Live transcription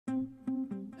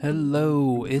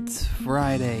Hello, it's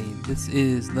Friday. This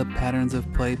is the Patterns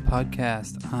of Play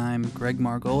podcast. I'm Greg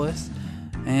Margolis,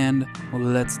 and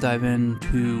let's dive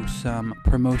into some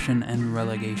promotion and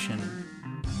relegation.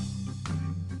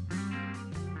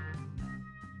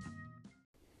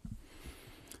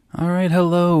 Alright,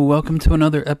 hello. Welcome to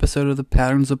another episode of the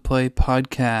Patterns of Play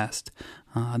podcast.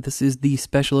 This is the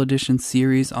special edition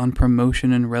series on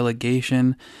promotion and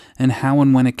relegation and how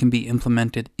and when it can be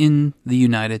implemented in the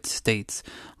United States.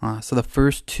 So the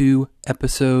first two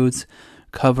episodes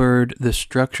covered the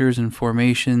structures and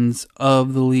formations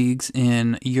of the leagues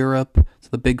in Europe, so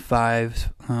the Big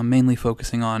Five, mainly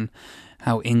focusing on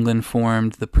how England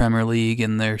formed the Premier League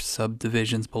and their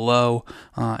subdivisions below,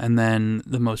 and then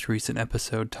the most recent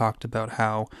episode talked about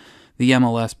how the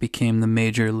MLS became the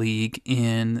major league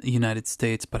in the United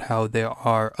States, but how there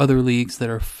are other leagues that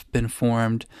have been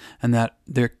formed and that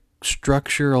the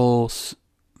structural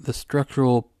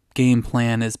game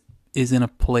plan is in a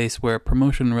place where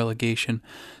promotion and relegation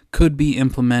could be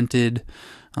implemented.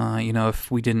 If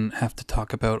we didn't have to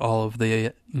talk about all of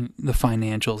the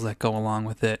financials that go along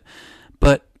with it.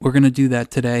 But we're going to do that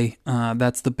today.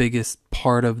 That's the biggest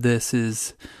part of this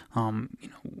is,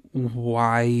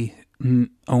 why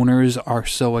owners are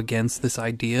so against this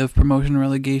idea of promotion and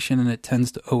relegation, and it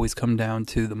tends to always come down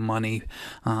to the money,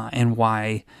 and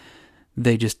why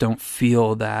they just don't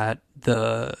feel that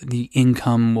the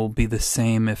income will be the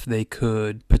same if they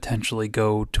could potentially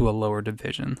go to a lower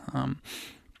division.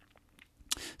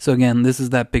 So again, this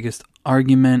is that biggest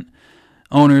argument.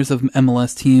 Owners of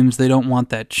MLS teams, they don't want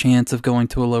that chance of going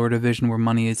to a lower division where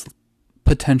money is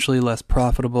potentially less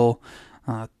profitable.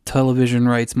 Television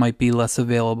rights might be less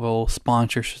available.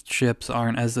 Sponsorships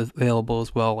aren't as available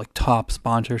as well, like top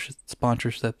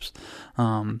sponsorships.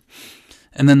 And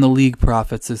then the league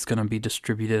profits is going to be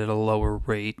distributed at a lower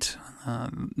rate.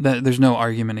 There's no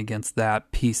argument against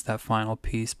that piece, that final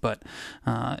piece. But,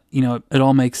 it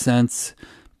all makes sense.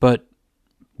 But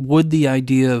would the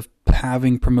idea of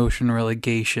having promotion and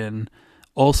relegation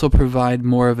also provide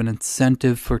more of an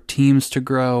incentive for teams to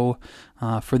grow,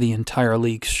 for the entire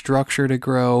league structure to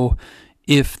grow,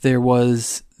 if there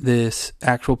was this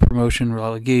actual promotion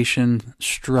relegation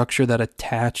structure that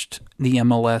attached the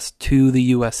MLS to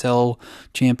the USL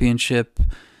championship?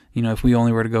 If we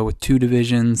only were to go with two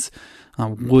divisions,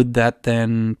 would that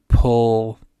then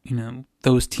pull,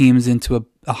 those teams into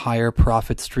a higher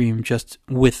profit stream just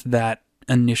with that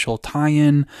initial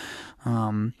tie-in?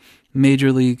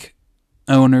 Major league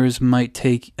owners might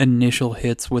take initial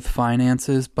hits with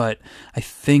finances, but I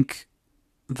think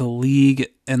the league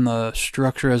and the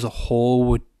structure as a whole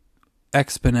would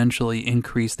exponentially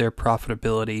increase their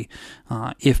profitability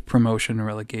if promotion and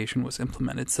relegation was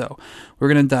implemented. So we're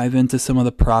going to dive into some of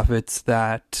the profits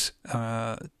that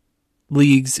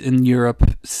leagues in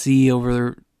Europe see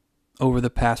over the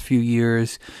past few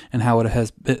years and how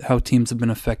teams have been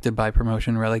affected by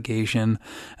promotion and relegation,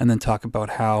 and then talk about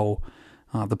how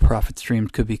the profit stream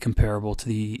could be comparable to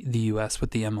the U.S.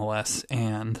 with the MLS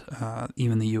and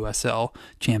even the USL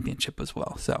championship as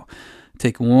well. So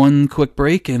take one quick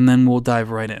break and then we'll dive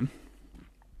right in.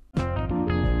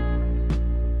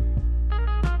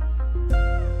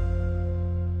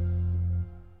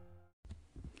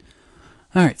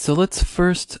 All right, so let's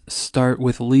first start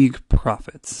with league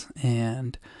profits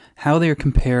and how they are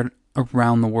compared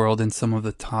around the world in some of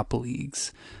the top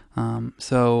leagues.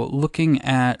 So looking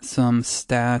at some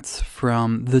stats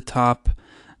from the top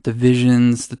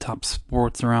divisions, the top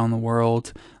sports around the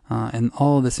world, and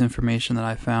all of this information that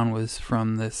I found was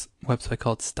from this website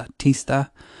called Statista.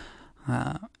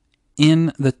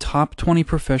 In the top 20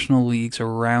 professional leagues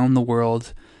around the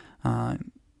world,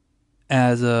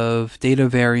 as of data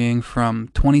varying from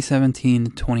 2017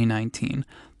 to 2019,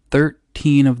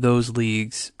 13 of those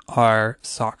leagues are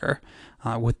soccer.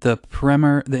 With the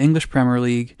English Premier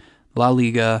League, La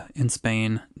Liga in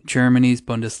Spain, Germany's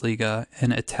Bundesliga,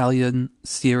 and Italian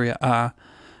Serie A,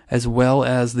 as well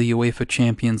as the UEFA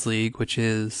Champions League, which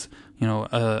is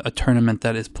a tournament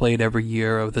that is played every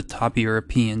year of the top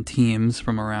European teams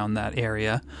from around that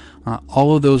area.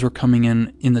 All of those were coming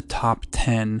in the top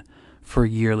 10 for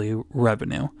yearly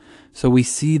revenue. So we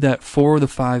see that 4 of the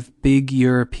 5 big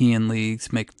European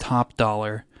leagues make top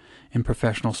dollar in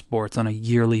professional sports on a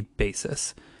yearly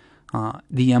basis.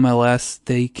 The MLS,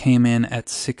 they came in at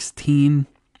 16,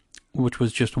 which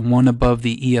was just one above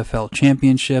the EFL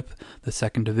Championship, the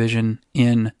second division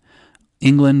in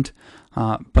England,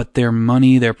 but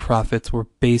their profits were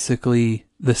basically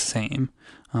the same.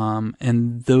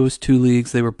 And those two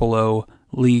leagues, they were below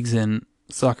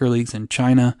soccer leagues in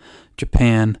China,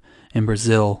 Japan, and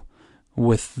Brazil,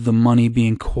 with the money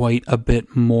being quite a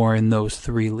bit more in those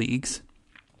three leagues.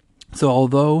 So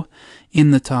although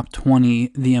in the top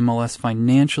 20, the MLS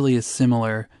financially is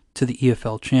similar to the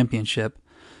EFL Championship,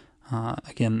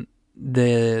 again,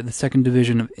 the second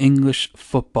division of English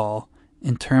football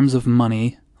in terms of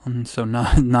money, so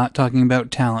not talking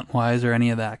about talent-wise or any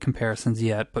of that comparisons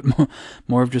yet, but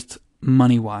more of just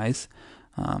money-wise,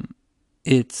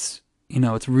 it's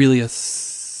really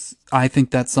I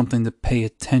think that's something to pay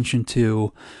attention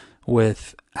to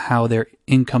with how their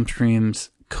income streams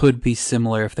could be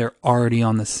similar if they're already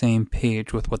on the same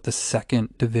page with what the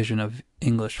second division of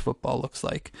English football looks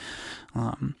like.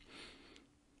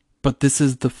 But this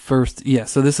is the first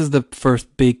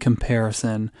big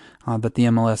comparison that the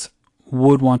MLS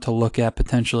would want to look at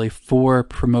potentially for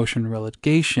promotion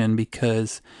relegation,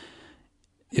 because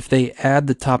if they add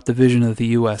the top division of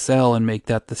the USL and make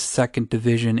that the second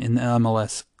division in the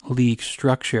MLS league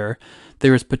structure,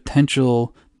 there is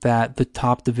potential that the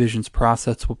top division's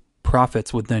profits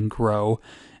would then grow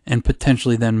and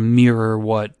potentially then mirror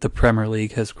what the Premier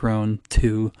League has grown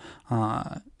to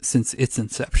since its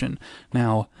inception.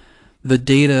 Now, the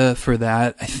data for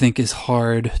that, I think, is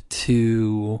hard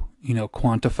to,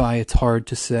 quantify. It's hard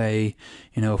to say,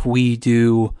 if we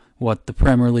do what the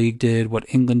Premier League did, what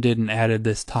England did, and added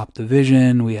this top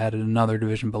division, we added another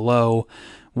division below,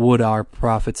 would our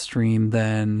profit stream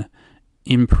then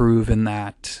improve in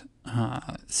that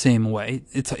same way?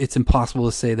 It's impossible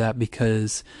to say that,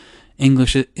 because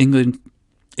England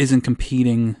isn't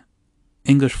competing.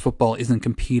 English football isn't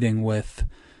competing with,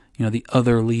 the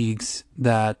other leagues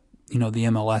that the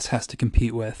MLS has to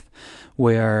compete with,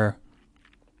 where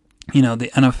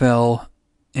the NFL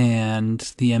and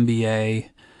the NBA,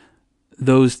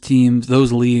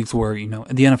 those leagues were,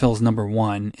 the NFL is number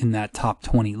one in that top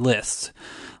 20 list,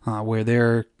 where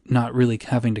they're not really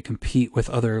having to compete with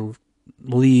other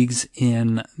leagues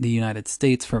in the United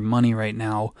States for money right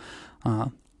now.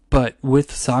 But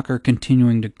with soccer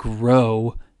continuing to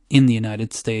grow in the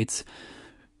United States,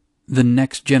 the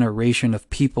next generation of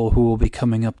people who will be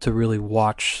coming up to really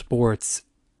watch sports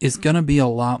is going to be a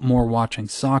lot more watching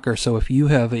soccer. So if you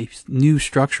have a new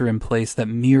structure in place that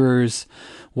mirrors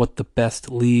what the best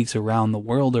leagues around the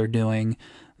world are doing,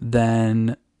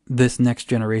 then this next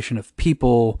generation of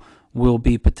people will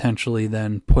be potentially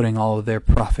then putting all of their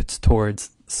profits towards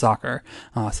soccer.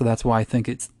 So that's why I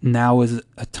think now is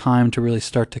a time to really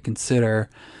start to consider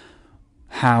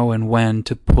how and when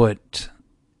to put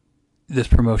this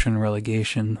promotion and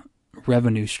relegation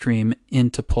revenue stream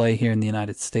into play here in the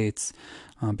United States,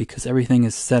 because everything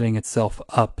is setting itself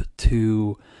up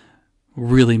to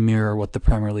really mirror what the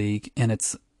Premier League and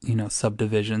its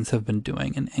subdivisions have been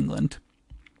doing in England.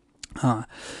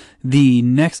 The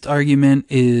next argument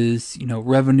is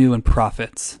revenue and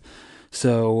profits.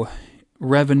 So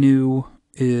revenue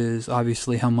is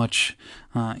obviously how much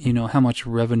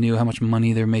revenue, how much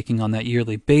money they're making on that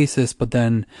yearly basis, but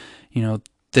then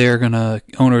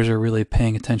owners are really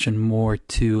paying attention more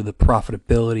to the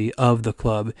profitability of the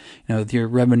club. Your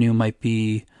revenue might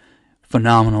be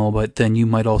phenomenal, but then you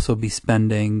might also be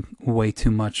spending way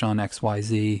too much on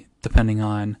XYZ, depending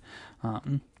on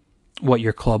what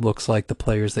your club looks like, the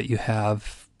players that you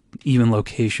have, even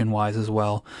location-wise as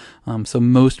well. So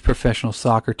most professional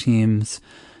soccer teams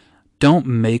don't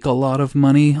make a lot of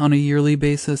money on a yearly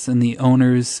basis, and the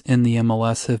owners in the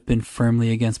MLS have been firmly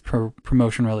against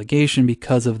promotion relegation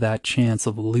because of that chance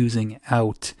of losing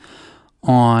out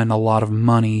on a lot of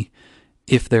money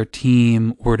if their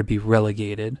team were to be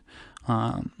relegated.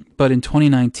 But in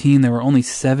 2019, there were only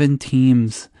 7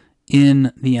 teams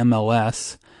in the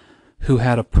MLS who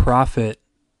had a profit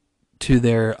to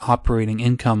their operating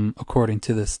income, according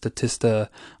to the Statista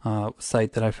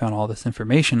site that I found all this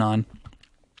information on.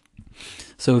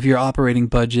 So if your operating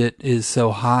budget is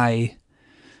so high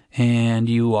and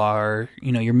you are,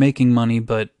 you're making money,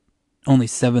 but only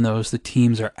 7 of the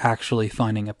teams are actually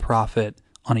finding a profit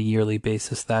on a yearly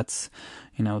basis, that's,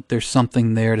 there's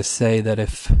something there to say that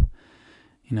if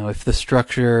the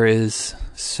structure is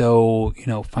so,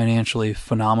 financially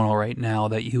phenomenal right now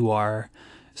that you are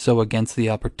so against the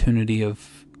opportunity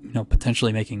of,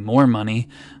 potentially making more money,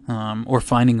 or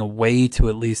finding a way to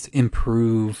at least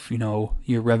improve,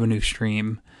 your revenue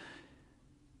stream.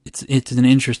 It's an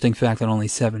interesting fact that only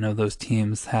 7 of those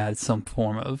teams had some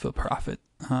form of a profit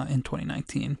in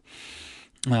 2019.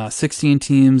 16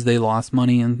 teams, they lost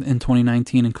money in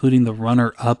 2019, including the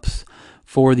runner-ups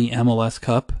for the MLS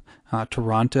Cup.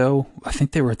 Toronto, I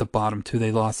think they were at the bottom too.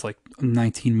 They lost like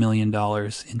 $19 million in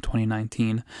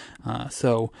 2019.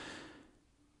 So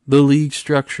the league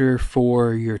structure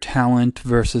for your talent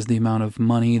versus the amount of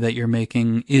money that you're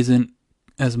making isn't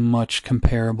as much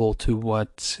comparable to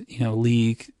what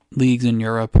leagues in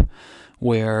Europe,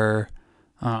 where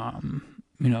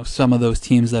Some of those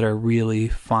teams that are really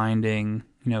finding,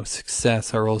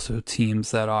 success are also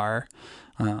teams that are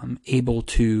able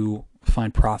to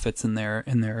find profits in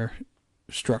their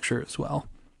structure as well.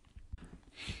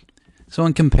 So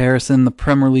in comparison, the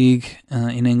Premier League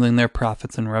in England, their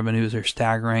profits and revenues are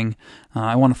staggering.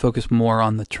 I want to focus more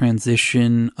on the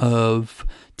transition of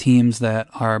teams that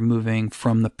are moving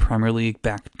from the Premier League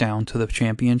back down to the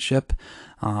Championship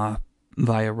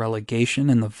via relegation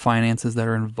and the finances that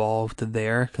are involved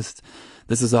there, because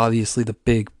this is obviously the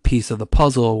big piece of the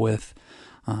puzzle with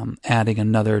adding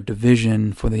another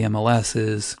division for the MLS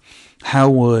is how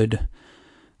would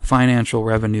financial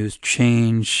revenues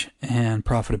change and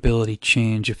profitability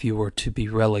change if you were to be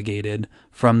relegated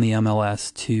from the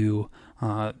MLS to,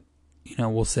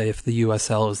 we'll say if the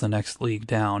USL is the next league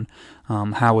down,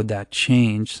 how would that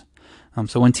change?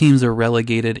 So when teams are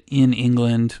relegated in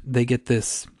England, they get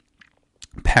this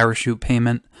parachute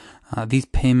payment. These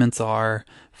payments are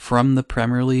from the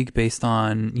Premier League based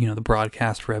on, the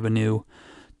broadcast revenue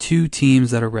to teams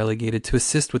that are relegated to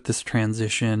assist with this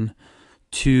transition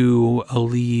to a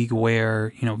league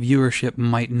where, viewership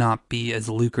might not be as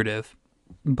lucrative.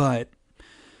 But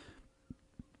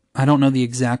I don't know the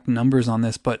exact numbers on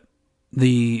this, but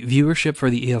the viewership for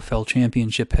the EFL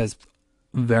Championship has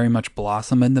very much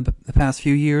blossomed in the past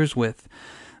few years with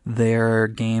their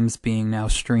games being now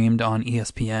streamed on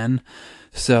ESPN.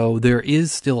 So there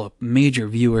is still a major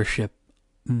viewership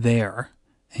there.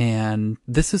 And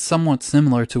this is somewhat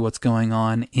similar to what's going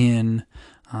on in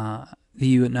the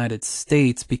United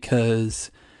States,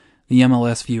 because the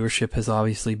MLS viewership has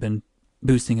obviously been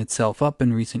boosting itself up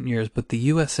in recent years, but the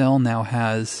USL now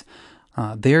has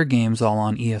their games all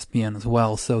on ESPN as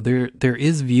well. So there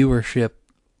is viewership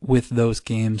with those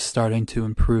games starting to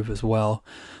improve as well.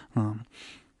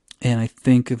 And I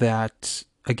think that,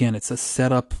 again, it's a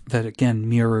setup that, again,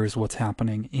 mirrors what's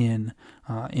happening in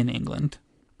England.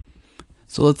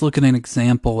 So let's look at an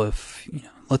example.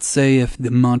 Let's say if the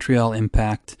Montreal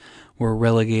Impact were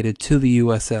relegated to the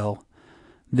USL,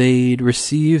 they'd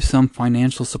receive some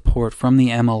financial support from the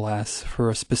MLS for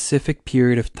a specific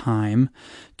period of time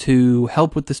to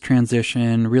help with this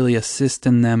transition, really assist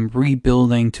in them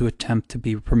rebuilding to attempt to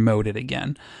be promoted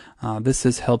again. This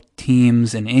has helped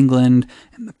teams in England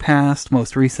in the past.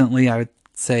 Most recently, I would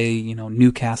say,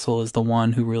 Newcastle is the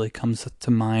one who really comes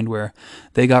to mind, where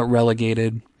they got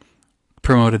relegated,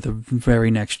 promoted the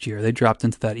very next year. They dropped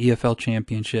into that EFL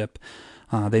Championship.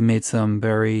 They made some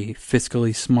very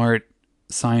fiscally smart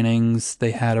signings.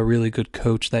 They had a really good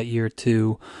coach that year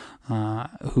too,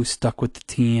 who stuck with the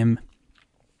team.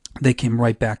 They came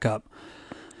right back up.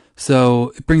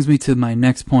 So it brings me to my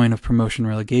next point of promotion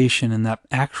relegation, and that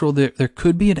there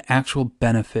could be an actual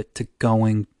benefit to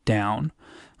going down.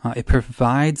 It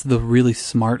provides the really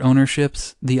smart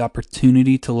ownerships the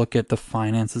opportunity to look at the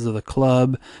finances of the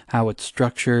club, how it's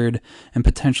structured, and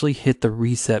potentially hit the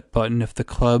reset button if the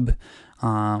club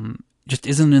just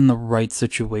isn't in the right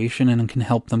situation, and can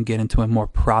help them get into a more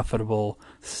profitable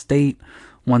state.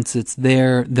 Once it's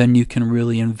there, then you can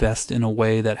really invest in a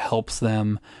way that helps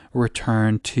them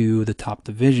return to the top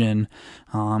division.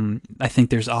 I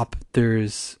think there's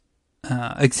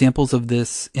examples of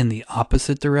this in the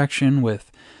opposite direction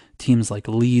with teams like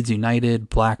Leeds United,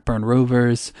 Blackburn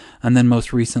Rovers, and then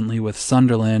most recently with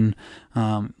Sunderland.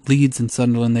 Leeds and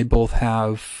Sunderland, they both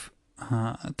have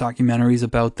documentaries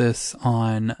about this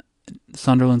on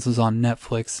Sunderland's is on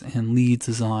Netflix and Leeds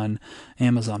is on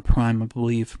Amazon Prime, I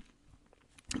believe.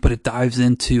 But it dives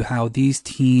into how these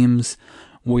teams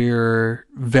were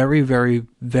very, very,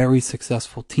 very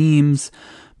successful teams,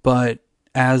 but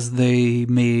as they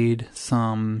made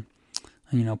some,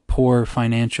 poor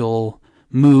financial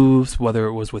moves, whether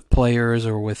it was with players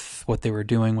or with what they were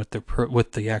doing with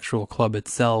the actual club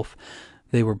itself,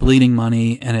 they were bleeding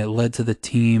money, and it led to the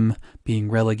team being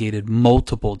relegated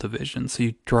multiple divisions. So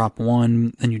you drop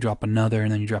one, then you drop another, and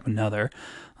then you drop another.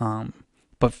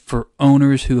 But for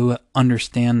owners who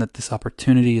understand that this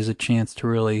opportunity is a chance to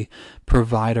really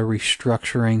provide a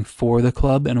restructuring for the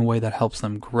club in a way that helps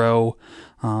them grow,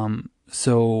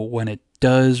 so when it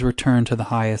does return to the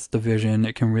highest division,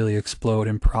 it can really explode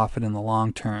in profit in the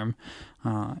long term.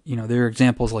 There are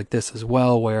examples like this as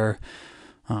well, where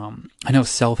I know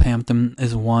Southampton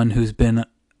is one who's been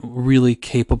really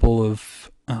capable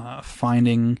of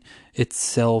finding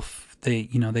itself. They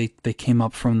came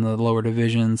up from the lower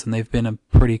divisions, and they've been a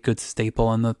pretty good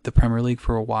staple in the Premier League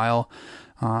for a while.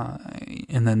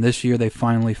 And then this year they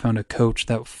finally found a coach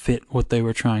that fit what they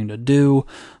were trying to do.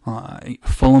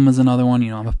 Fulham is another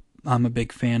one. I'm a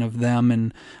big fan of them,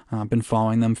 and I've been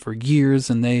following them for years,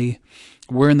 and they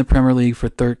were in the Premier League for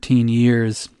 13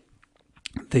 years.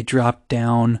 They dropped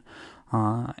down,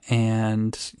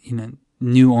 and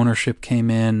new ownership came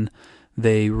in.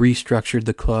 They restructured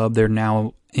the club. They're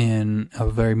now in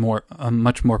a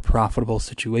much more profitable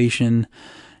situation,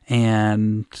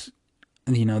 and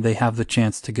they have the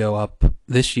chance to go up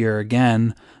this year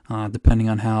again, depending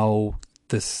on how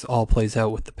this all plays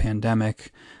out with the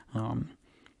pandemic. And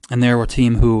there were a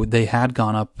team who they had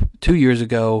gone up 2 years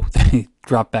ago. They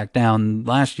dropped back down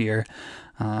last year.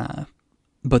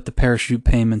 But the parachute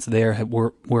payments there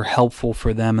were helpful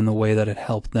for them in the way that it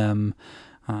helped them.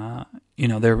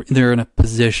 They're in a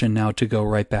position now to go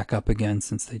right back up again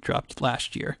since they dropped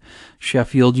last year.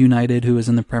 Sheffield United, who is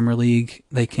in the Premier League,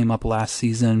 they came up last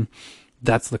season.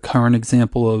 That's the current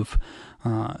example of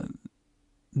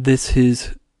this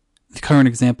is the current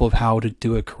example of how to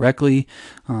do it correctly.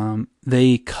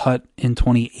 They cut in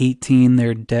 2018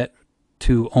 their debt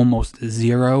to almost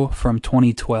zero from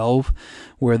 2012,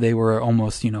 where they were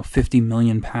almost, £50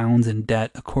 million in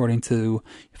debt, according to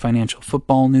Financial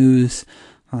Football News.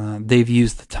 They've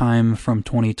used the time from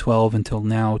 2012 until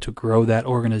now to grow that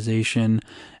organization,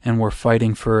 and were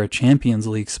fighting for a Champions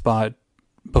League spot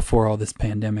before all this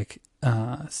pandemic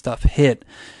stuff hit.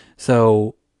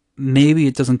 So maybe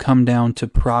it doesn't come down to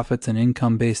profits and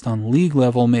income based on league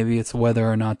level. Maybe it's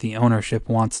whether or not the ownership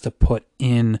wants to put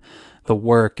in the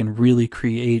work and really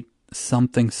create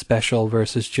something special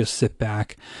versus just sit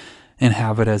back and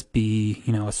have it as be,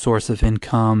 a source of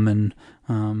income. And,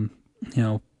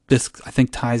 this, I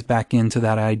think, ties back into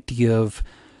that idea of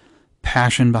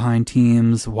passion behind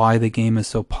teams, why the game is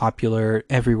so popular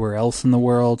everywhere else in the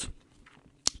world.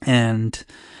 And,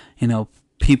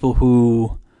 people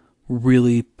who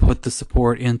really put the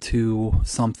support into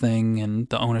something and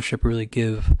the ownership really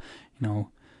give,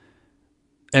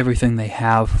 everything they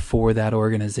have for that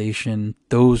organization,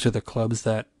 those are the clubs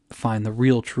that find the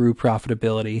real true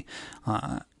profitability.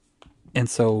 And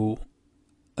so,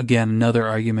 again, another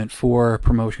argument for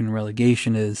promotion and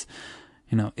relegation is,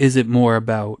 is it more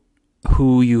about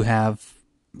who you have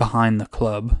behind the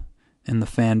club and the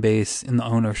fan base and the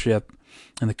ownership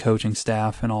and the coaching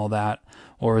staff and all that,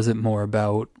 or is it more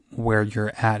about where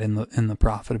you're at in the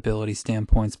profitability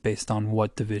standpoints based on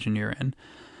what division you're in?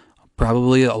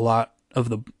 Probably a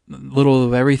little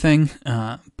of everything,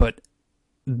 but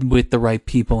with the right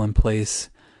people in place,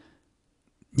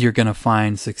 you're going to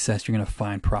find success. You're going to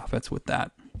find profits with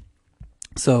that.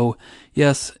 So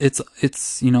yes, it's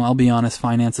I'll be honest,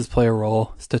 finances play a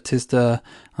role. Statista,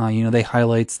 they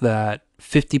highlights that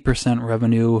 50%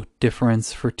 revenue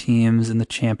difference for teams in the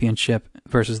championship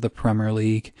versus the Premier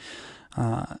League.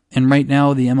 And right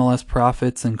now the MLS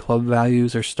profits and club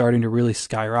values are starting to really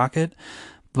skyrocket,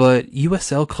 but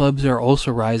USL clubs are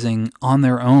also rising on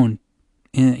their own,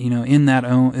 in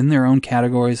their own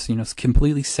categories,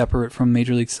 completely separate from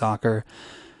Major League Soccer,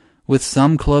 with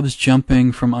some clubs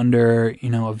jumping from under,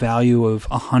 a value of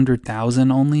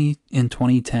 $100,000 only in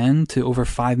 2010 to over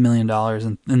 $5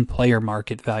 million in player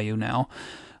market value now.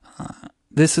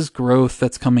 This is growth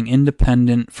that's coming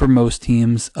independent for most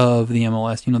teams of the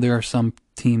MLS. There are some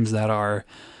teams that are,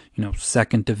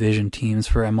 second division teams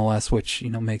for MLS, which,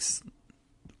 makes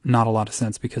not a lot of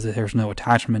sense because there's no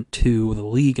attachment to the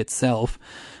league itself.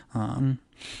 Even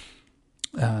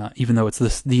though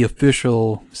it's the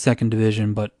official second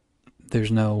division, but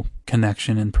there's no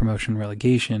connection in promotion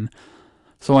relegation.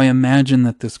 So I imagine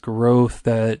that this growth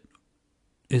that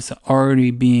is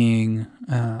already being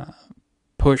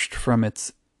pushed from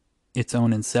its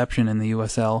own inception in the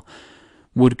USL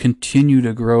would continue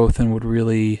to growth and would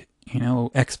really,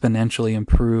 exponentially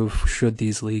improve should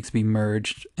these leagues be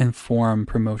merged and form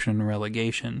promotion and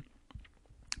relegation.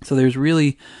 So there's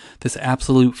really this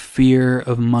absolute fear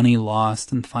of money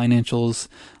lost, and financials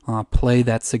play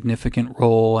that significant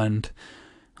role. And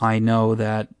I know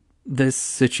that this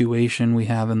situation we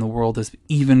have in the world is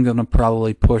even going to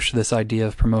probably push this idea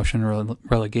of promotion and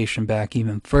relegation back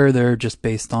even further, just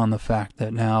based on the fact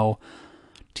that now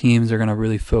teams are going to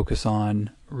really focus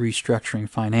on restructuring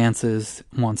finances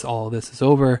once all of this is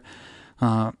over.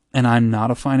 And I'm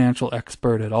not a financial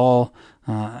expert at all.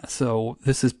 So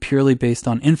this is purely based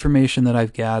on information that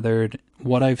I've gathered,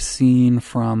 what I've seen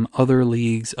from other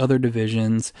leagues, other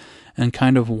divisions, and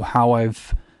kind of how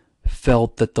I've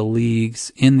felt that the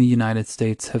leagues in the United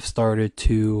States have started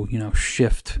to,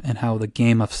 shift, and how the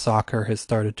game of soccer has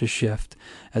started to shift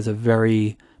as a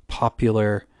very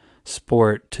popular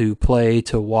sport to play,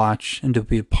 to watch, and to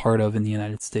be a part of in the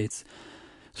United States.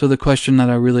 So the question that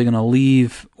I'm really going to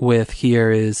leave with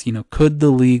here is, could the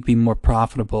league be more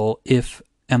profitable if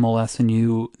MLS and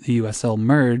the USL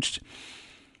merged?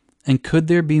 And could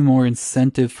there be more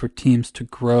incentive for teams to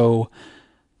grow,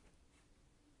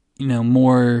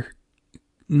 more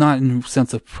not in the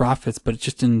sense of profits, but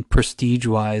just in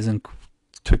prestige-wise, and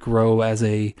to grow as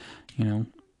a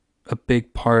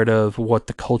big part of what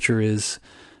the culture is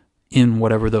in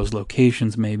whatever those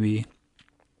locations may be.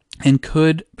 And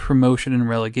could promotion and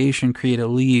relegation create a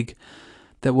league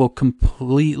that will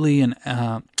completely and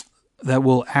that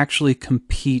will actually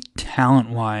compete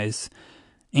talent-wise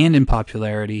and in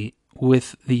popularity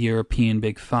with the European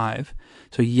Big Five?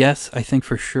 So yes, I think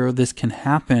for sure this can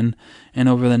happen. And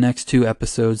over the next 2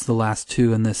 episodes, the last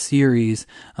 2 in this series,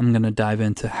 I'm going to dive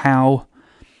into how,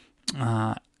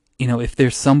 if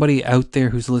there's somebody out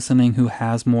there who's listening who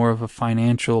has more of a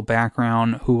financial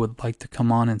background, who would like to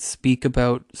come on and speak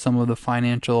about some of the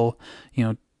financial,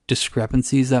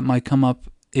 discrepancies that might come up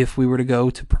if we were to go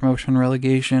to promotion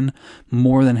relegation,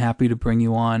 more than happy to bring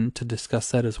you on to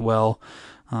discuss that as well.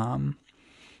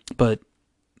 But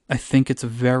I think it's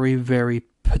very, very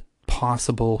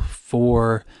possible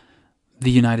for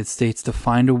the United States to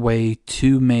find a way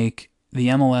to make the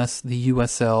MLS, the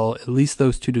USL, at least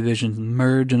those 2 divisions,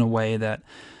 merge in a way that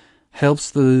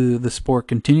helps the sport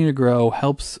continue to grow,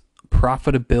 helps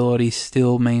profitability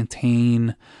still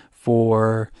maintain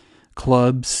for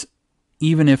clubs.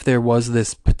 Even if there was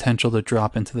this potential to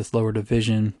drop into this lower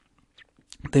division,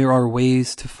 there are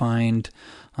ways to find,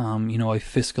 a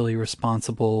fiscally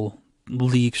responsible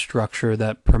league structure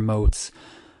that promotes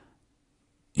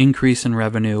increase in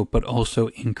revenue, but also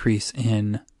increase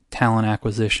in talent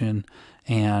acquisition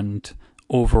and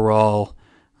overall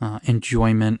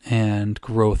enjoyment and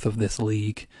growth of this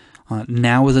league.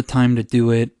 Now is a time to do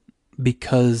it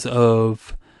because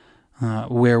of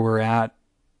where we're at.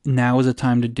 Now is a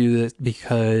time to do this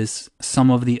because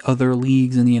some of the other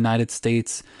leagues in the United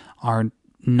States are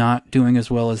not doing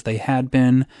as well as they had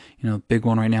been. The big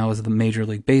one right now is the Major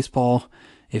League Baseball.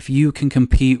 If you can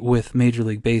compete with Major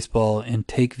League Baseball and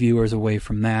take viewers away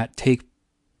from that, take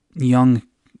young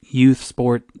youth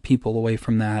sport people away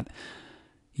from that,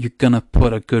 you're going to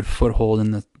put a good foothold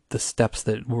in the steps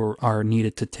that are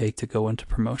needed to take to go into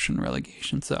promotion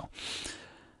relegation. So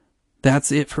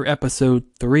that's it for episode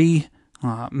 3.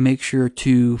 Make sure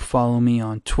to follow me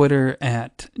on Twitter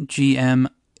at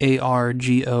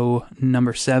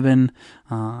GMARGO7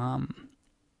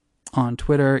 on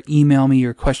Twitter. Email me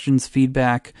your questions,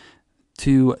 feedback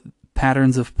to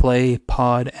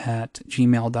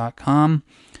patternsofplaypod@gmail.com.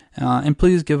 And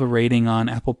please give a rating on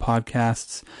Apple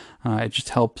Podcasts. It just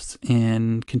helps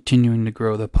in continuing to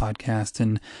grow the podcast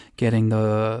and getting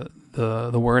the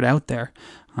word out there.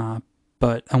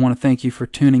 But I want to thank you for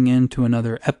tuning in to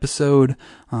another episode.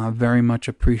 Very much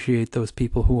appreciate those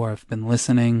people who have been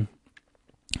listening.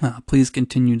 Please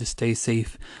continue to stay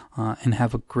safe and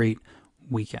have a great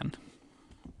weekend.